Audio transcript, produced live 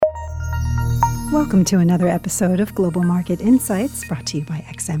Welcome to another episode of Global Market Insights, brought to you by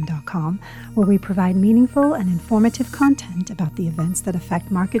XM.com, where we provide meaningful and informative content about the events that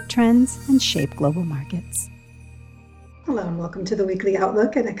affect market trends and shape global markets. Hello and welcome to the Weekly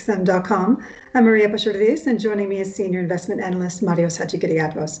Outlook at XM.com. I'm Maria Pachurdes, and joining me is Senior Investment Analyst Marios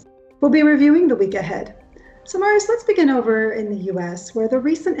Hadjikyriacos. We'll be reviewing the week ahead. So Marios, let's begin over in the U.S., where the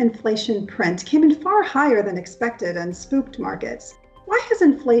recent inflation print came in far higher than expected and spooked markets. Why has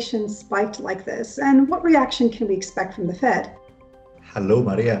inflation spiked like this, and what reaction can we expect from the Fed? Hello,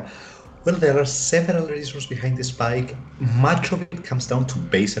 Maria. Well, there are several reasons behind the spike. Much of it comes down to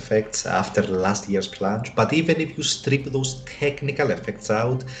base effects after last year's plunge, but even if you strip those technical effects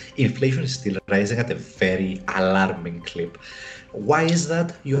out, inflation is still rising at a very alarming clip. Why is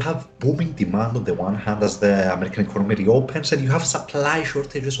that? You have booming demand on the one hand as the American economy reopens, and you have supply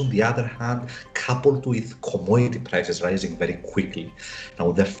shortages on the other hand, coupled with commodity prices rising very quickly.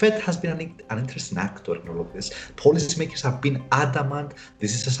 Now, the Fed has been an interesting actor in all of this. Policymakers have been adamant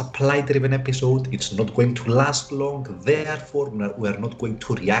this is a supply-driven episode, it's not going to last long, therefore we are not going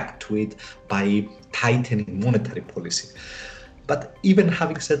to react to it by tightening monetary policy. But even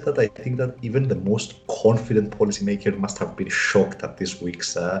having said that, I think that even the most confident policymaker must have been shocked at this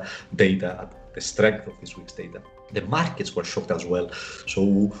week's data, at the strength of this week's data. The markets were shocked as well.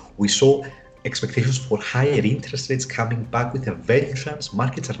 So we saw expectations for higher interest rates coming back with a vengeance.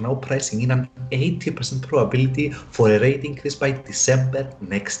 Markets are now pricing in an 80% probability for a rate increase by December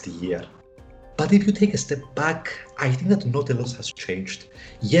next year. But if you take a step back, I think that not a lot has changed.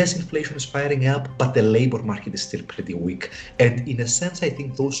 Yes, inflation is firing up, but the labor market is still pretty weak. And in a sense, I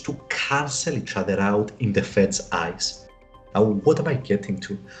think those two cancel each other out in the Fed's eyes. Now, what am I getting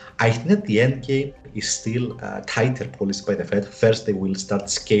to? I think that the end game is still tighter policy by the Fed. First, they will start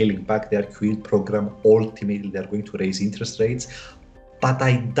scaling back their QE program. Ultimately, they're going to raise interest rates. But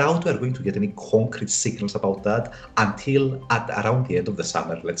I doubt we're going to get any concrete signals about that until at around the end of the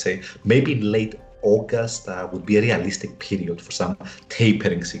summer, let's say. Maybe in late August would be a realistic period for some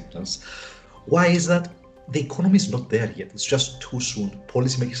tapering signals. Why is that? The economy is not there yet. It's just too soon.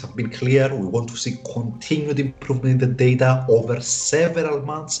 Policymakers have been clear. We want to see continued improvement in the data over several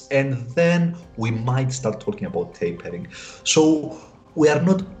months, and then we might start talking about tapering. So we are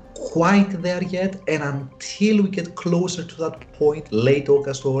not quite there yet, and until we get closer to that point, late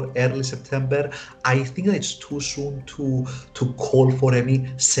August or early September, I think that it's too soon to call for any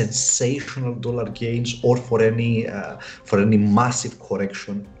sensational dollar gains or for any massive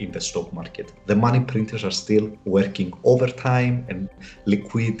correction in the stock market. The money printers are still working overtime, and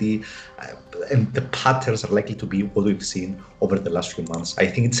liquidity and the patterns are likely to be what we've seen over the last few months. I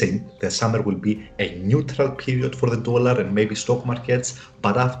think the summer will be a neutral period for the dollar and maybe stock markets,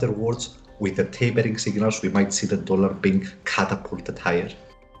 but afterwards, with the tapering signals, we might see the dollar being catapulted higher.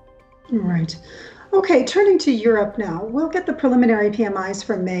 Right. Okay, turning to Europe now, we'll get the preliminary PMIs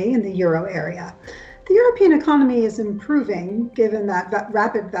for May in the Euro area. The European economy is improving, given that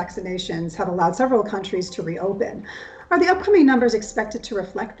rapid vaccinations have allowed several countries to reopen. Are the upcoming numbers expected to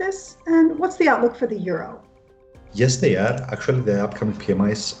reflect this? And what's the outlook for the euro? Yes, they are. Actually, the upcoming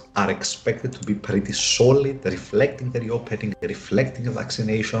PMIs are expected to be pretty solid, reflecting the reopening, reflecting the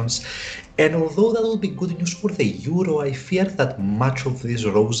vaccinations. And although that will be good news for the euro, I fear that much of this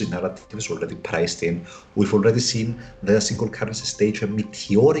rosy narrative is already priced in. We've already seen the single currency stage a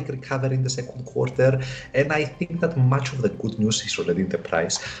meteoric recovery in the second quarter, and I think that much of the good news is already in the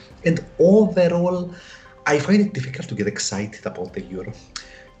price. And overall, I find it difficult to get excited about the euro.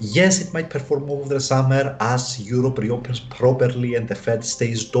 Yes, it might perform over the summer as Europe reopens properly and the Fed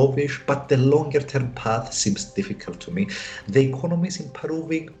stays dovish, but the longer-term path seems difficult to me. The economy is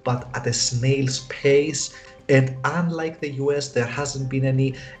improving, but at a snail's pace, and unlike the US, there hasn't been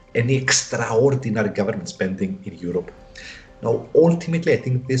any extraordinary government spending in Europe. Now, ultimately, I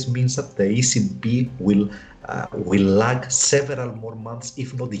think this means that the ECB will lag several more months,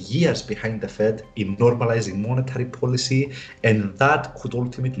 if not years, behind the Fed in normalizing monetary policy, and that could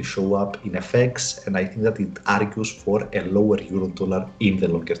ultimately show up in FX, and I think that it argues for a lower euro-dollar in the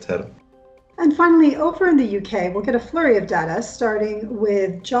longer term. And finally, over in the UK, we'll get a flurry of data, starting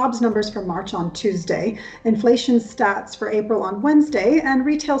with jobs numbers for March on Tuesday, inflation stats for April on Wednesday, and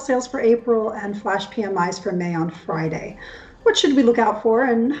retail sales for April and flash PMIs for May on Friday. What should we look out for,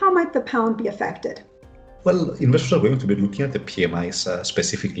 and how might the pound be affected? Well, investors are going to be looking at the PMIs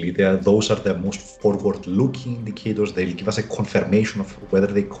specifically. Those are the most forward-looking indicators. They'll give us a confirmation of whether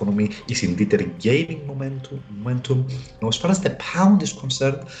the economy is indeed regaining momentum. Now, as far as the pound is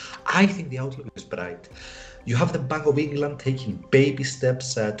concerned, I think the outlook is bright. You have the Bank of England taking baby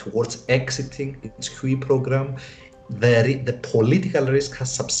steps towards exiting its QE program. the political risk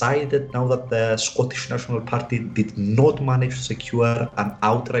has subsided now that the Scottish National Party did not manage to secure an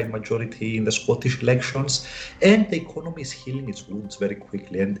outright majority in the Scottish elections, and the economy is healing its wounds very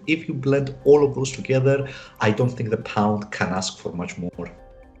quickly. And if you blend all of those together, I don't think the pound can ask for much more.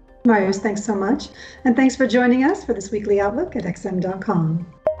 Marios, thanks so much. And thanks for joining us for this weekly outlook at XM.com.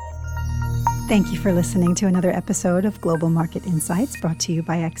 Thank you for listening to another episode of Global Market Insights brought to you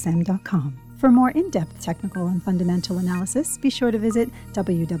by XM.com. For more in-depth technical and fundamental analysis, be sure to visit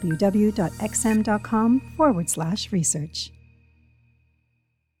www.xm.com/research.